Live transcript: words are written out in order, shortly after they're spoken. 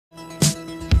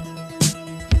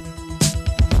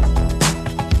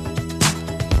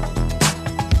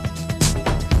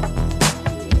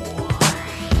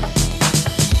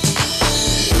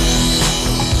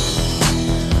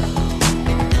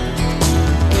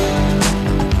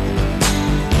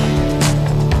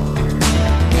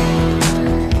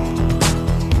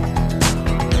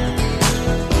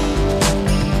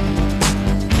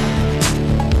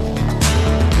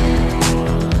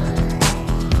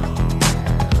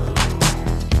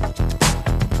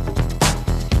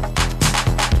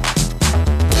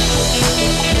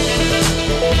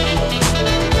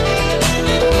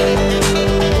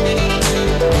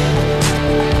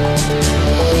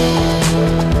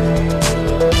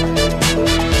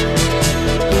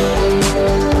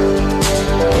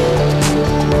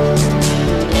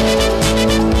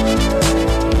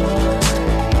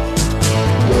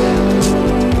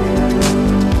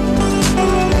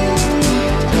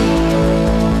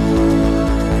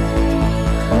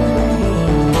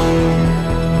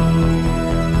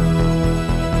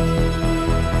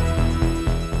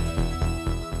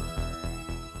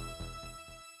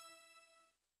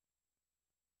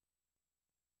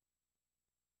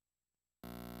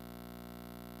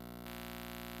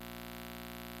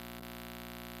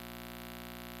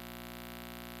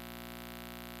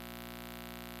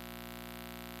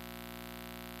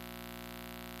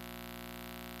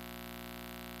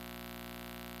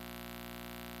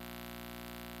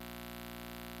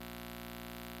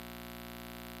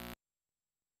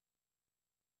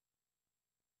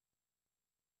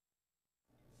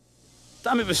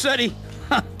Tommy Vercetti?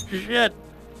 Shit.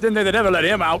 Didn't think they'd ever let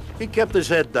him out. He kept his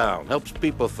head down, helps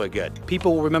people forget.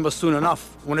 People will remember soon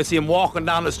enough. When they see him walking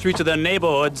down the streets of their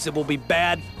neighborhoods, it will be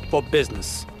bad for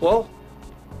business. Well,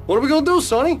 what are we gonna do,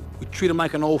 Sonny? We treat him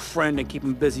like an old friend and keep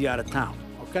him busy out of town,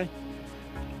 okay?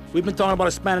 We've been talking about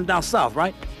expanding down south,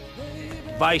 right?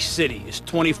 Vice City is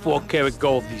 24-karat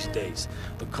gold these days.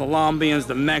 The Colombians,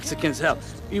 the Mexicans, hell,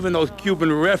 even those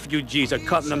Cuban refugees are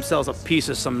cutting themselves a piece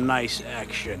of some nice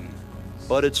action.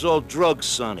 But it's all drugs,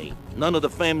 Sonny. None of the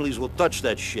families will touch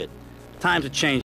that shit. Times have changed.